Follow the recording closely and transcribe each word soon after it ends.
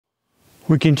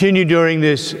We continue during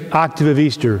this octave of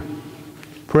Easter,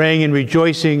 praying and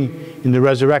rejoicing in the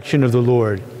resurrection of the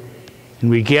Lord. And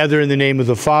we gather in the name of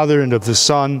the Father, and of the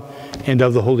Son, and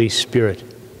of the Holy Spirit.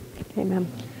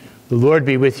 Amen. The Lord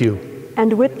be with you.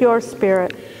 And with your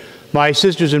spirit. My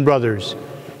sisters and brothers,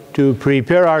 to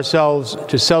prepare ourselves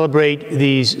to celebrate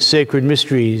these sacred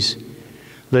mysteries,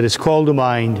 let us call to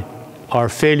mind our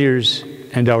failures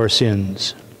and our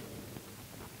sins.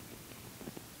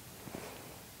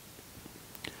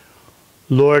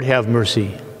 Lord, have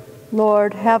mercy.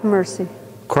 Lord, have mercy.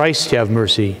 Christ, have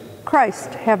mercy.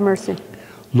 Christ, have mercy.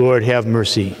 Lord, have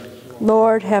mercy.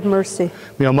 Lord, have mercy.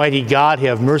 May Almighty God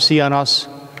have mercy on us,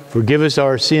 forgive us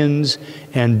our sins,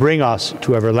 and bring us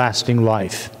to everlasting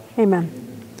life. Amen.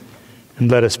 And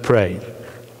let us pray.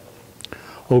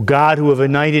 O God, who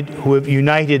have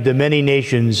united the many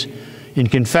nations in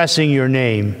confessing your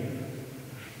name,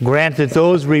 grant that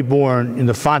those reborn in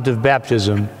the font of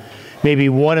baptism may be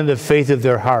one in the faith of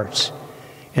their hearts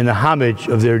and the homage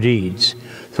of their deeds.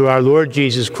 Through our Lord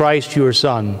Jesus Christ, your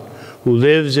Son, who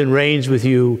lives and reigns with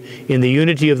you in the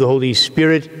unity of the Holy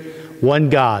Spirit, one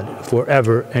God,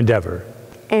 forever and ever.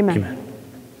 Amen. Amen.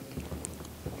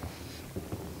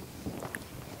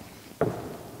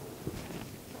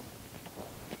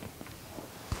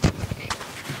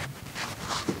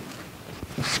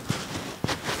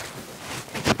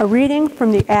 A reading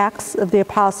from the Acts of the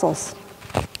Apostles.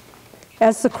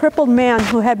 As the crippled man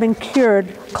who had been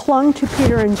cured clung to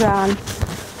Peter and John,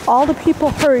 all the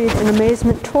people hurried in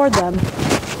amazement toward them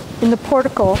in the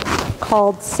portico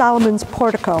called Solomon's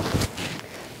Portico.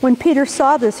 When Peter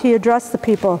saw this, he addressed the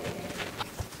people.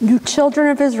 "You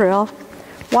children of Israel,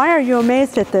 why are you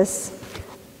amazed at this?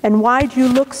 And why do you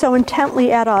look so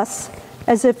intently at us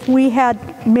as if we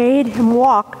had made him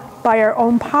walk by our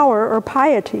own power or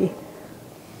piety?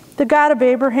 The God of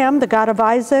Abraham, the God of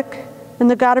Isaac, and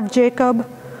the God of Jacob,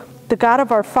 the God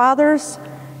of our fathers,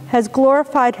 has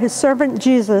glorified his servant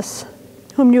Jesus,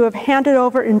 whom you have handed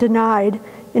over and denied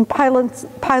in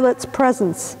Pilate's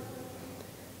presence.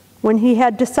 When he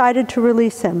had decided to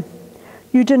release him,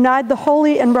 you denied the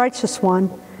holy and righteous one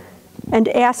and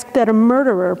asked that a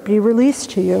murderer be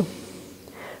released to you.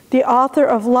 The author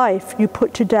of life you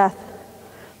put to death,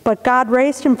 but God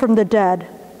raised him from the dead.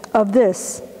 Of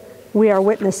this we are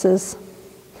witnesses.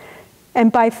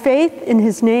 And by faith in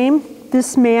his name,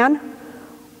 this man,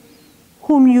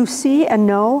 whom you see and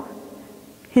know,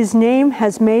 his name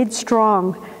has made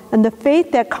strong, and the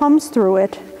faith that comes through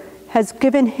it has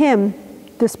given him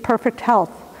this perfect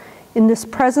health in this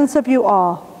presence of you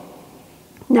all.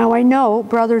 Now I know,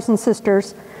 brothers and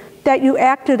sisters, that you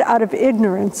acted out of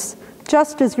ignorance,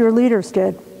 just as your leaders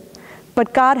did.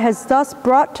 But God has thus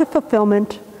brought to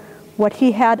fulfillment what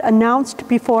he had announced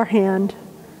beforehand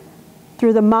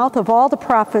through the mouth of all the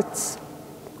prophets,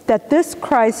 that this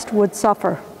Christ would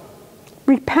suffer.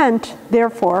 Repent,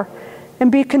 therefore,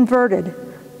 and be converted,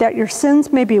 that your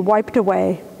sins may be wiped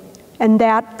away, and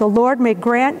that the Lord may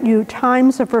grant you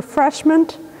times of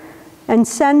refreshment and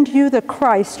send you the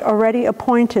Christ already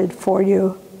appointed for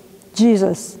you,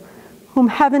 Jesus, whom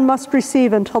heaven must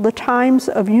receive until the times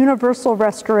of universal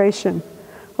restoration,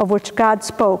 of which God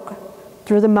spoke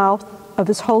through the mouth of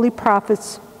his holy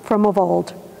prophets from of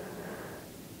old.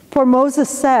 For Moses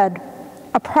said,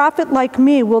 a prophet like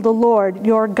me will the Lord,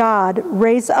 your God,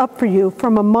 raise up for you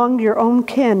from among your own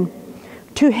kin.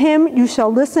 To him you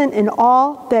shall listen in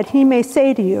all that he may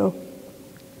say to you.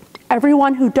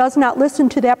 Everyone who does not listen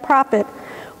to that prophet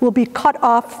will be cut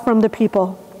off from the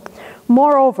people.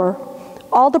 Moreover,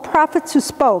 all the prophets who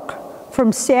spoke,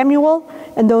 from Samuel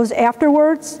and those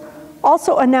afterwards,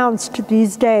 also announced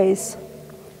these days.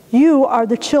 You are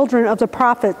the children of the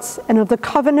prophets and of the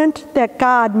covenant that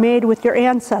God made with your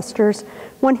ancestors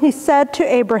when he said to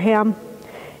Abraham,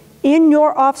 in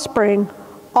your offspring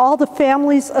all the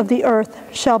families of the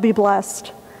earth shall be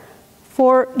blessed.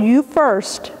 For you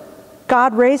first,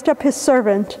 God raised up his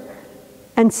servant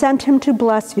and sent him to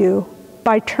bless you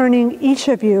by turning each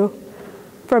of you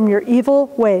from your evil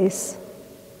ways.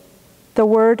 The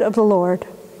word of the Lord.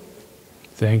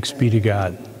 Thanks be to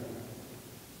God.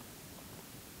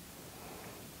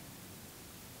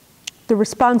 The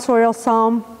responsorial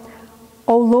psalm,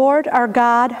 O Lord our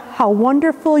God, how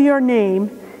wonderful your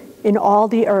name in all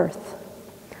the earth.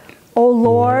 O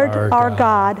Lord our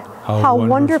God, how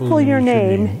wonderful your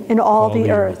name in all the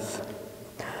earth.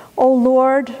 O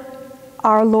Lord,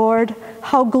 our Lord,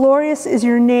 how glorious is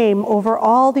your name over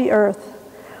all the earth.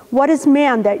 What is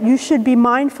man that you should be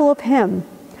mindful of him,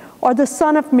 or the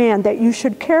Son of Man that you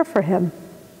should care for him?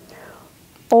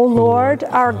 O Lord,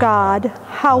 our God,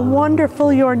 how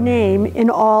wonderful your name in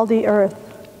all the earth.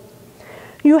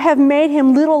 You have made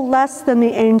him little less than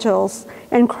the angels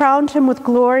and crowned him with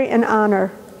glory and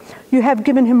honor. You have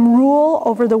given him rule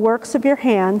over the works of your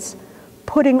hands,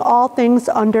 putting all things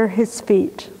under his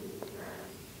feet.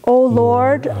 O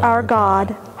Lord, our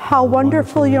God, how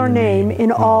wonderful your name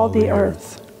in all the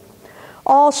earth.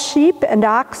 All sheep and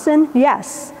oxen,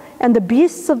 yes, and the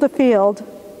beasts of the field,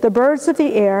 the birds of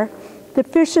the air, the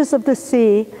fishes of the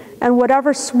sea, and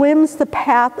whatever swims the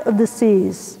path of the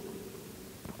seas.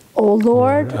 O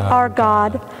Lord, our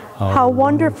God, how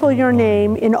wonderful your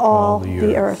name in all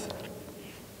the earth.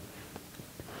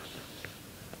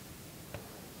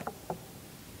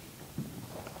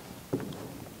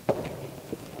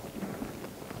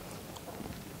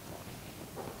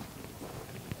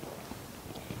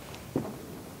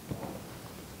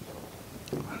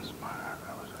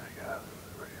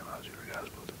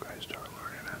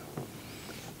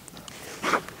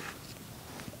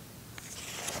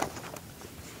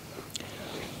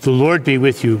 The Lord be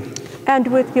with you. And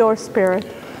with your spirit.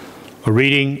 A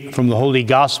reading from the Holy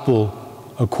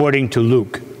Gospel according to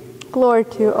Luke. Glory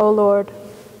to you, O Lord.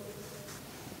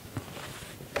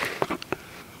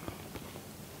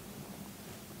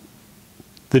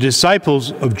 The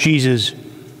disciples of Jesus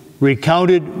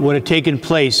recounted what had taken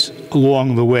place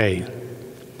along the way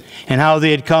and how they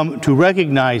had come to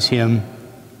recognize him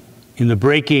in the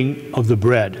breaking of the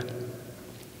bread.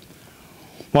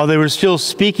 While they were still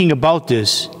speaking about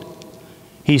this,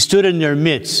 he stood in their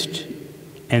midst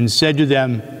and said to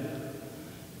them,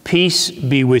 "Peace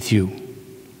be with you."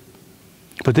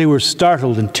 But they were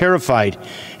startled and terrified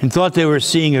and thought they were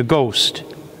seeing a ghost.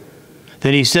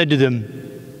 Then he said to them,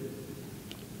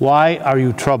 "Why are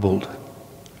you troubled?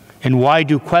 And why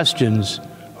do questions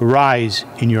arise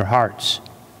in your hearts?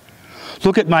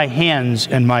 Look at my hands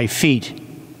and my feet,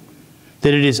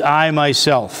 that it is I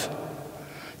myself.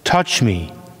 Touch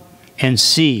me and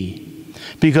see,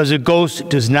 because a ghost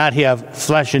does not have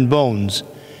flesh and bones,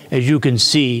 as you can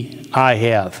see I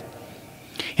have."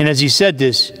 And as he said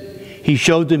this, he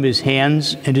showed them his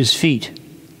hands and his feet.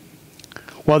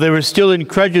 While they were still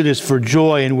incredulous for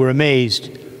joy and were amazed,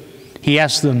 he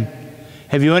asked them,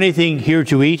 "Have you anything here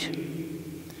to eat?"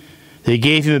 They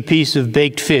gave him a piece of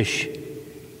baked fish.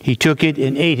 He took it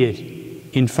and ate it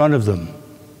in front of them.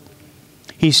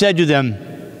 He said to them,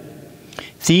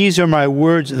 "These are my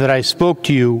words that I spoke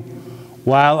to you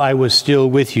while I was still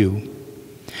with you,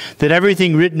 that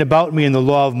everything written about me in the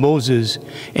law of Moses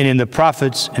and in the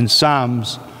prophets and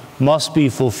Psalms must be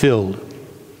fulfilled."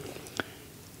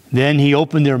 Then he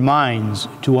opened their minds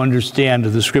to understand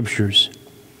the Scriptures.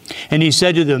 And he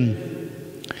said to them,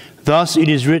 "Thus it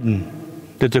is written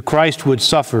that the Christ would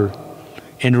suffer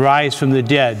and rise from the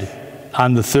dead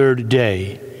on the third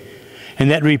day, and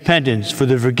that repentance for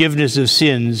the forgiveness of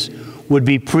sins would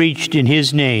be preached in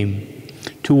his name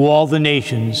to all the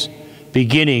nations,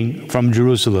 beginning from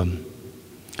Jerusalem.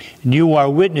 And you are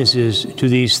witnesses to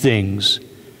these things."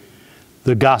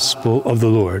 The Gospel of the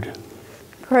Lord.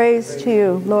 Praise to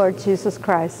you, Lord Jesus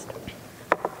Christ.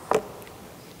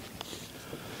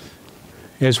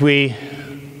 As we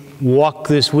walk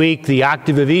this week, the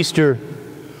octave of Easter,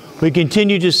 we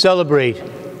continue to celebrate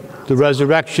the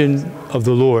resurrection of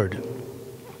the Lord.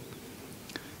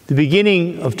 The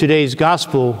beginning of today's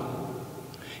Gospel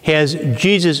has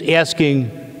Jesus asking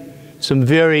some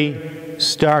very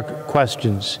stark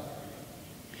questions.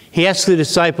 He asks the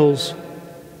disciples,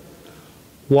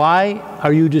 "Why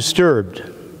are you disturbed?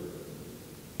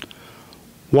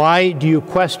 Why do you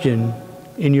question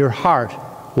in your heart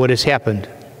what has happened?"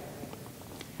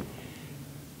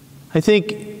 I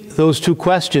think those two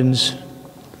questions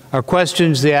are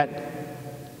questions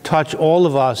that touch all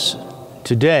of us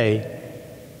today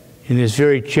in this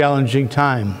very challenging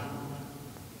time.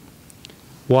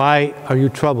 Why are you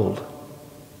troubled?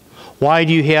 Why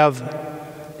do you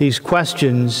have these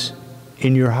questions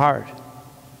in your heart?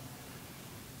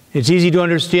 It's easy to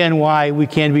understand why we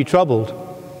can be troubled,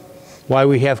 why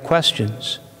we have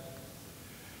questions.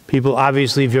 People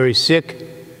obviously very sick,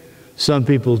 some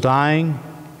people dying,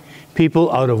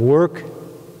 people out of work,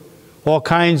 all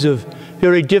kinds of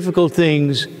very difficult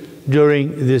things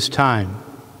during this time.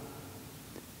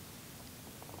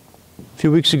 A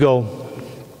few weeks ago,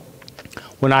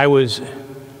 when I was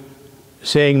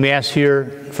saying Mass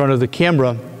here in front of the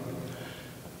camera,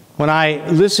 when I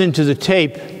listened to the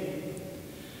tape,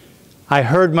 I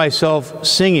heard myself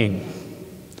singing,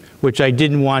 which I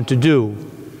didn't want to do.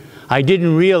 I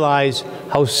didn't realize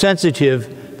how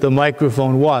sensitive the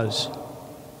microphone was.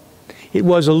 It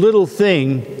was a little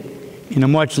thing in a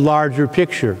much larger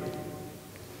picture.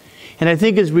 And I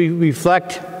think as we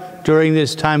reflect during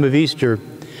this time of Easter,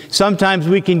 sometimes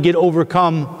we can get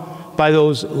overcome by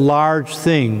those large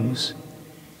things,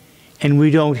 and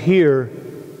we don't hear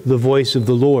the voice of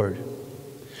the Lord.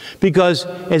 Because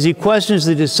as he questions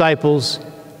the disciples,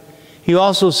 he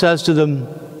also says to them,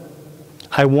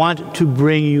 I want to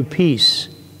bring you peace.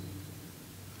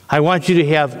 I want you to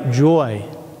have joy.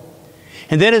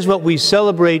 And that is what we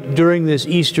celebrate during this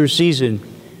Easter season.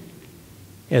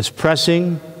 As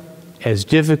pressing, as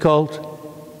difficult,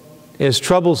 as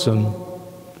troublesome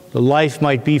the life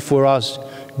might be for us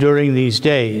during these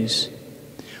days,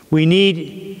 we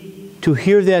need to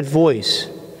hear that voice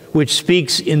which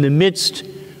speaks in the midst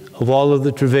of all of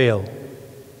the travail.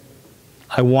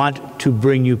 I want to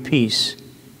bring you peace.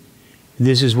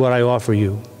 This is what I offer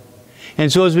you.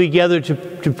 And so as we gather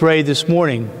to pray this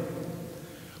morning,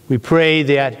 we pray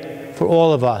that for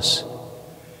all of us,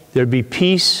 there be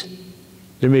peace,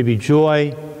 there may be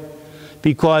joy,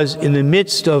 because in the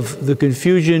midst of the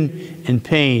confusion and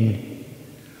pain,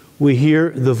 we hear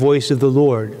the voice of the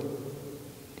Lord.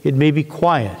 It may be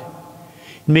quiet.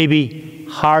 It may be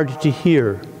hard to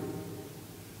hear.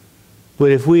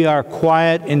 But if we are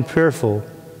quiet and prayerful,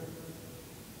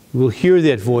 we'll hear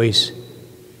that voice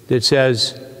that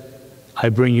says, I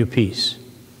bring you peace.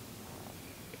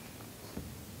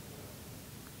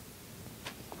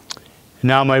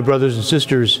 Now, my brothers and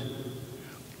sisters,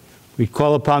 we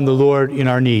call upon the Lord in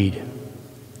our need.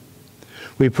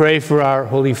 We pray for our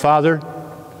Holy Father,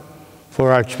 for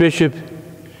our Archbishop,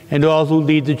 and all who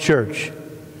lead the Church.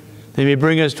 They may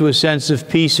bring us to a sense of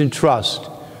peace and trust.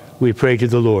 We pray to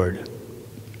the Lord.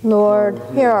 Lord,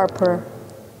 hear our prayer.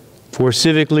 For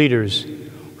civic leaders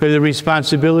who have the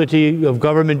responsibility of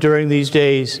government during these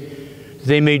days, that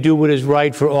they may do what is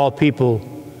right for all people,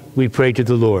 we pray to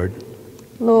the Lord.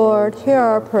 Lord, hear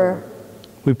our prayer.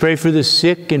 We pray for the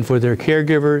sick and for their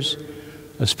caregivers,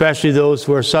 especially those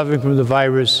who are suffering from the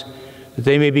virus, that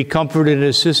they may be comforted and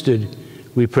assisted.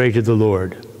 We pray to the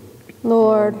Lord.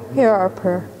 Lord, hear our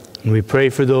prayer. And we pray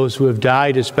for those who have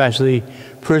died, especially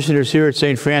prisoners here at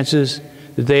St. Francis,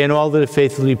 that they and all that have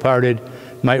faithfully departed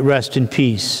might rest in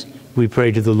peace. We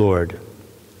pray to the Lord.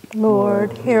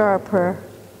 Lord, hear our prayer.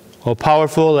 O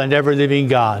powerful and ever-living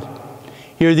God,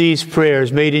 hear these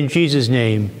prayers made in Jesus'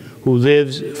 name, who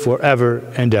lives forever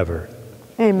and ever.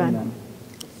 Amen.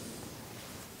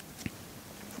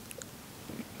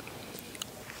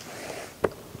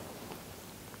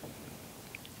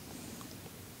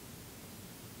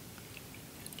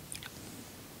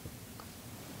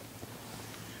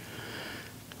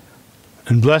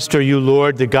 And blessed are you,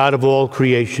 Lord, the God of all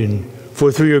creation,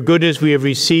 for through your goodness we have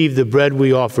received the bread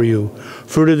we offer you,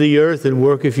 fruit of the earth and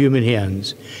work of human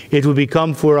hands. It will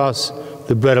become for us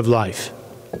the bread of life.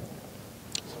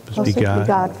 Blessed be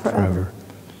God forever.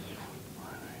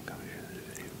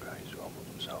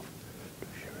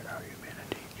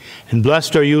 And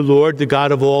blessed are you, Lord, the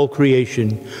God of all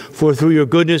creation, for through your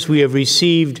goodness we have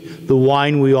received the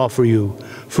wine we offer you,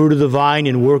 fruit of the vine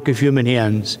and work of human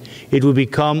hands. It will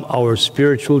become our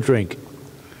spiritual drink.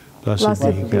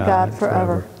 Blessed be God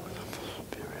forever.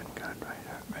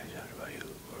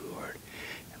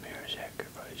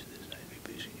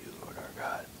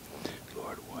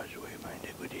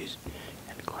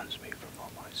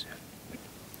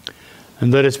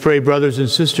 And let us pray, brothers and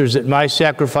sisters, that my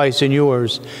sacrifice and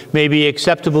yours may be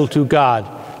acceptable to God,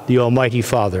 the Almighty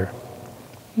Father.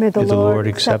 May the Lord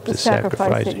accept the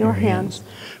sacrifice at your hands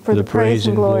for the praise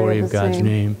and glory of God's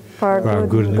name, for our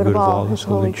good and the good of all his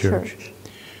holy church.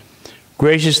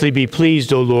 Graciously be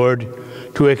pleased, O Lord,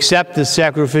 to accept the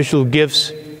sacrificial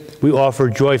gifts we offer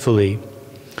joyfully,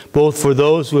 both for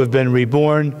those who have been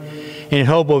reborn and in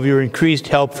hope of your increased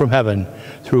help from heaven,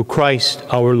 through Christ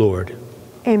our Lord.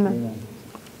 Amen.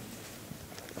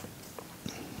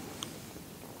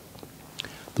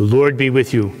 The Lord be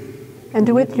with you. And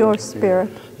with your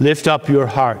spirit. Lift up your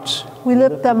hearts. We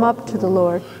lift them up to the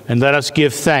Lord. And let us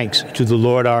give thanks to the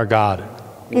Lord our God.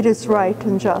 It is right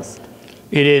and just.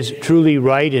 It is truly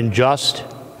right and just,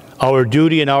 our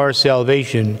duty and our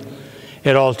salvation,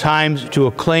 at all times to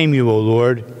acclaim you, O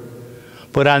Lord,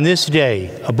 but on this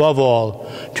day, above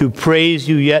all, to praise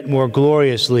you yet more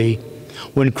gloriously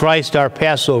when Christ our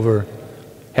Passover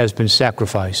has been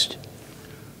sacrificed.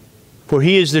 For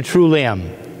he is the true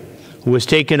Lamb who has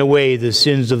taken away the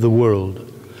sins of the world.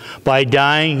 By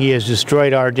dying, he has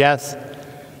destroyed our death,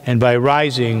 and by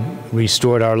rising,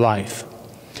 restored our life.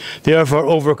 Therefore,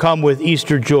 overcome with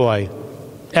Easter joy,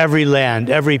 every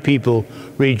land, every people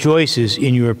rejoices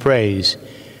in your praise.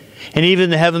 And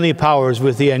even the heavenly powers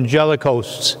with the angelic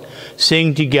hosts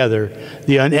sing together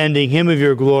the unending hymn of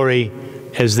your glory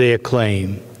as they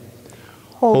acclaim.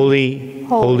 Holy,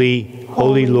 holy,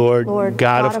 holy Lord,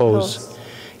 God of hosts,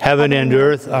 Heaven and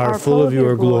earth are full of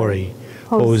your glory.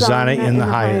 Hosanna in the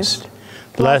highest.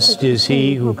 Blessed is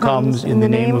he who comes in the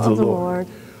name of the Lord.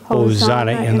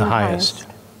 Hosanna in the highest.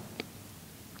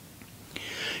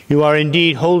 You are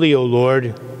indeed holy, O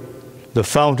Lord, the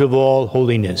fount of all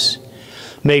holiness.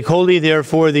 Make holy,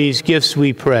 therefore, these gifts,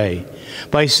 we pray,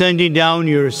 by sending down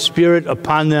your Spirit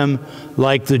upon them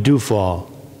like the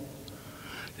dewfall,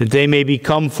 that they may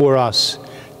become for us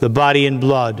the body and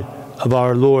blood of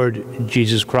our Lord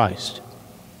Jesus Christ.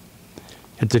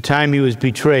 At the time he was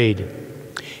betrayed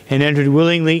and entered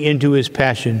willingly into his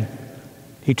passion,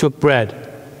 he took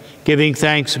bread, giving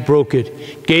thanks, broke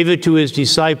it, gave it to his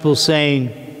disciples,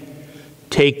 saying,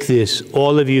 "Take this,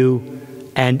 all of you,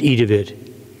 and eat of it,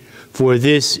 for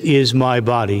this is my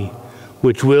body,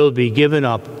 which will be given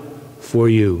up for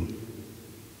you."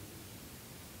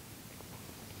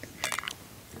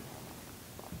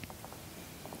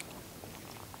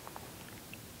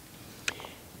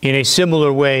 In a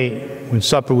similar way, when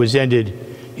supper was ended,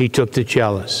 he took the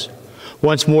chalice.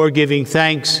 Once more giving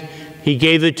thanks, he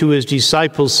gave it to his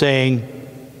disciples, saying,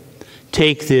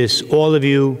 "Take this, all of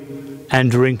you, and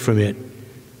drink from it.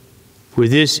 For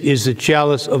this is the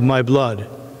chalice of my blood,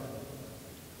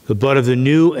 the blood of the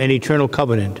new and eternal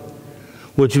covenant,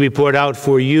 which will be poured out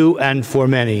for you and for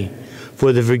many,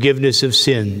 for the forgiveness of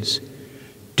sins.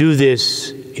 Do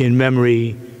this in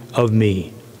memory of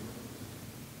me."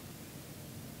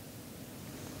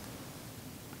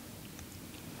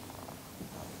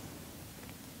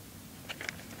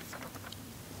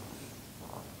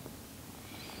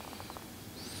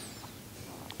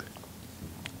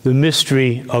 The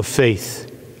mystery of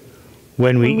faith.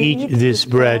 When we eat this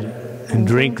bread and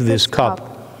drink this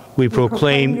cup, we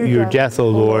proclaim your death, O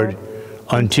Lord,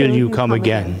 until you come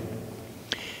again.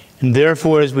 And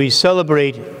therefore, as we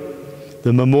celebrate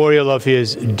the memorial of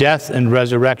his death and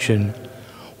resurrection,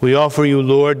 we offer you,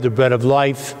 Lord, the bread of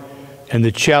life and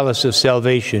the chalice of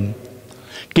salvation,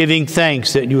 giving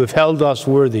thanks that you have held us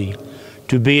worthy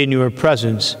to be in your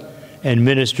presence and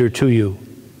minister to you.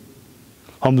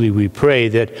 Humbly we pray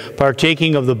that,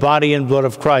 partaking of the body and blood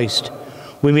of Christ,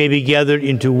 we may be gathered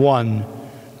into one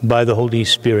by the Holy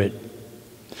Spirit.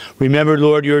 Remember,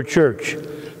 Lord, your church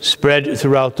spread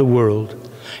throughout the world,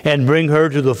 and bring her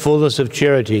to the fullness of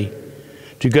charity,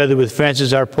 together with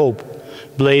Francis our Pope,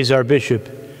 Blaise our Bishop,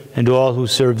 and all who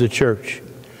serve the church.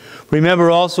 Remember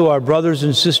also our brothers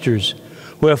and sisters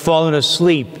who have fallen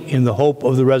asleep in the hope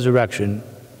of the resurrection,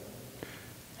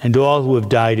 and all who have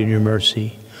died in your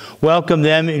mercy. Welcome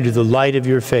them into the light of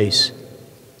your face.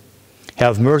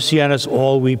 Have mercy on us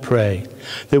all, we pray,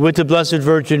 that with the Blessed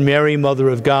Virgin Mary, Mother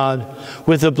of God,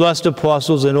 with the blessed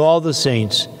apostles and all the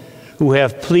saints who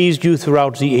have pleased you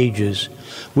throughout the ages,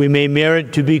 we may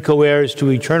merit to be co-heirs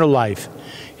to eternal life,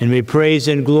 and may praise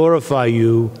and glorify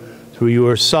you through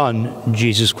your Son,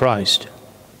 Jesus Christ.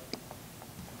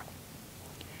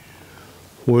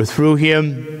 For through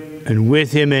him, and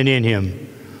with him, and in him,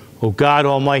 O God,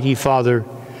 Almighty Father,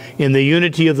 in the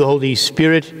unity of the Holy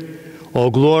Spirit, all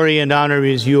glory and honor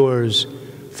is yours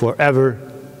forever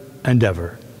and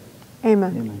ever.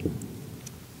 Amen. Amen.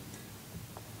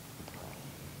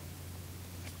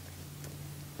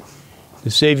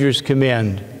 The Savior's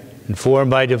command,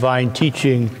 informed by divine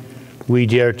teaching, we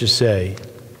dare to say,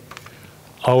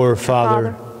 Our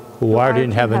Father, who art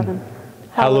in heaven,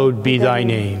 hallowed be thy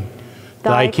name.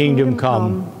 Thy kingdom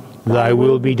come, thy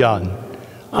will be done,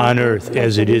 on earth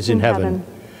as it is in heaven.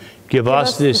 Give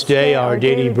us this day our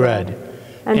daily bread,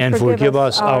 and forgive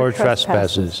us our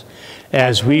trespasses,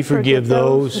 as we forgive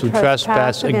those who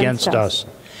trespass against us.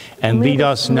 And lead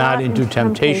us not into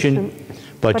temptation,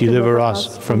 but deliver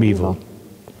us from evil.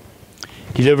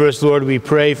 Deliver us, Lord, we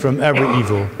pray, from every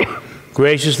evil.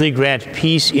 Graciously grant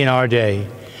peace in our day,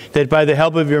 that by the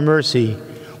help of your mercy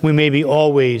we may be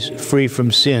always free from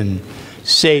sin,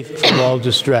 safe from all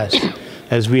distress,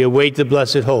 as we await the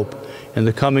blessed hope and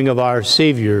the coming of our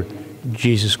Savior,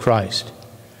 Jesus Christ.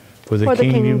 For the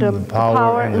kingdom, the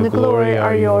power, and the glory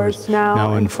are yours,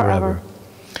 now and forever.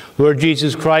 Lord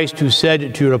Jesus Christ, who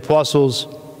said to your apostles,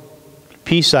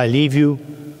 Peace I leave you,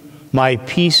 my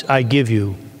peace I give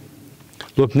you.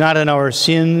 Look not on our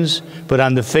sins, but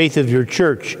on the faith of your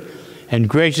church, and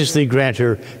graciously grant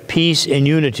her peace and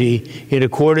unity in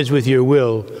accordance with your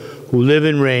will, who live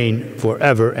and reign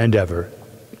forever and ever.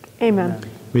 Amen.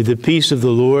 May the peace of the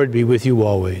Lord be with you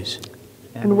always.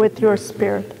 And with your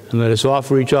spirit. And let us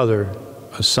offer each other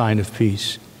a sign of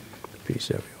peace. Peace,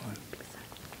 everyone.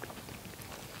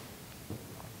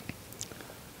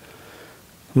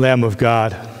 Lamb of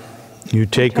God, you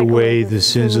take away the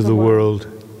sins of the world.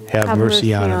 Have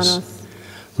mercy on us.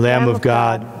 Lamb of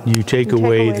God, you take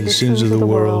away the sins of the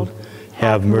world.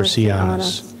 have mercy on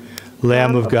us.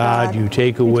 Lamb of God, you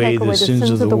take away the sins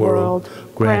of the world,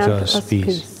 grant us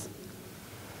peace.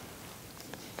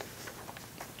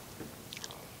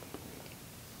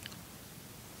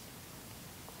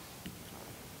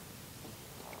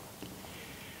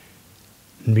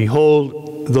 And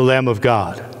behold the Lamb of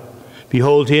God.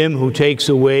 Behold him who takes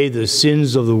away the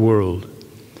sins of the world.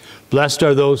 Blessed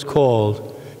are those called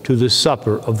to the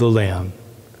supper of the Lamb.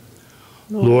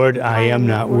 Lord, I am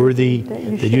not worthy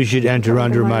that you should enter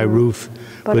under my roof,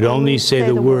 but only say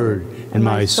the word, and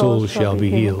my soul shall be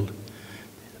healed.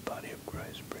 May the body of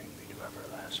Christ bring me to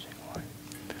everlasting life.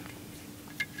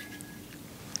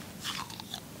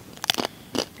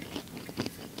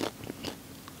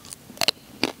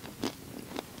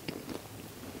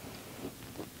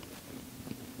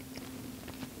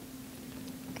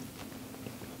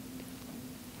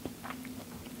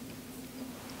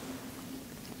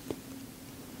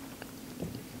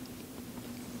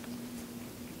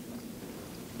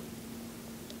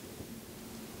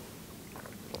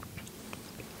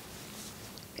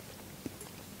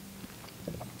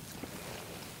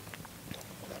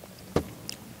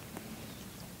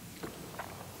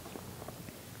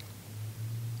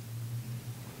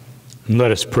 And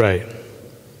let us pray.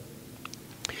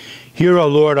 Hear, O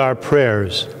Lord, our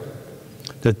prayers,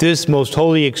 that this most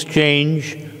holy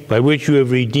exchange by which you have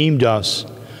redeemed us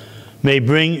may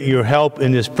bring your help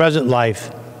in this present life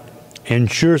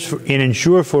and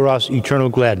ensure for us eternal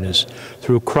gladness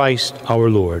through Christ our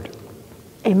Lord.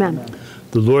 Amen.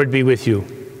 The Lord be with you.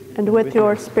 And with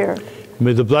your spirit.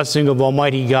 May the blessing of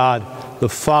Almighty God, the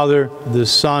Father, the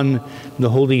Son, and the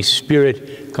Holy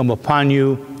Spirit come upon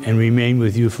you and remain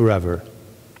with you forever.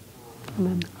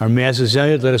 Amen. Our Mass is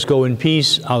ended. Let us go in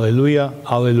peace. Alleluia,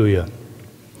 alleluia.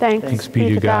 Thanks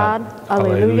be to God.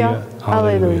 Alleluia,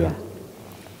 alleluia.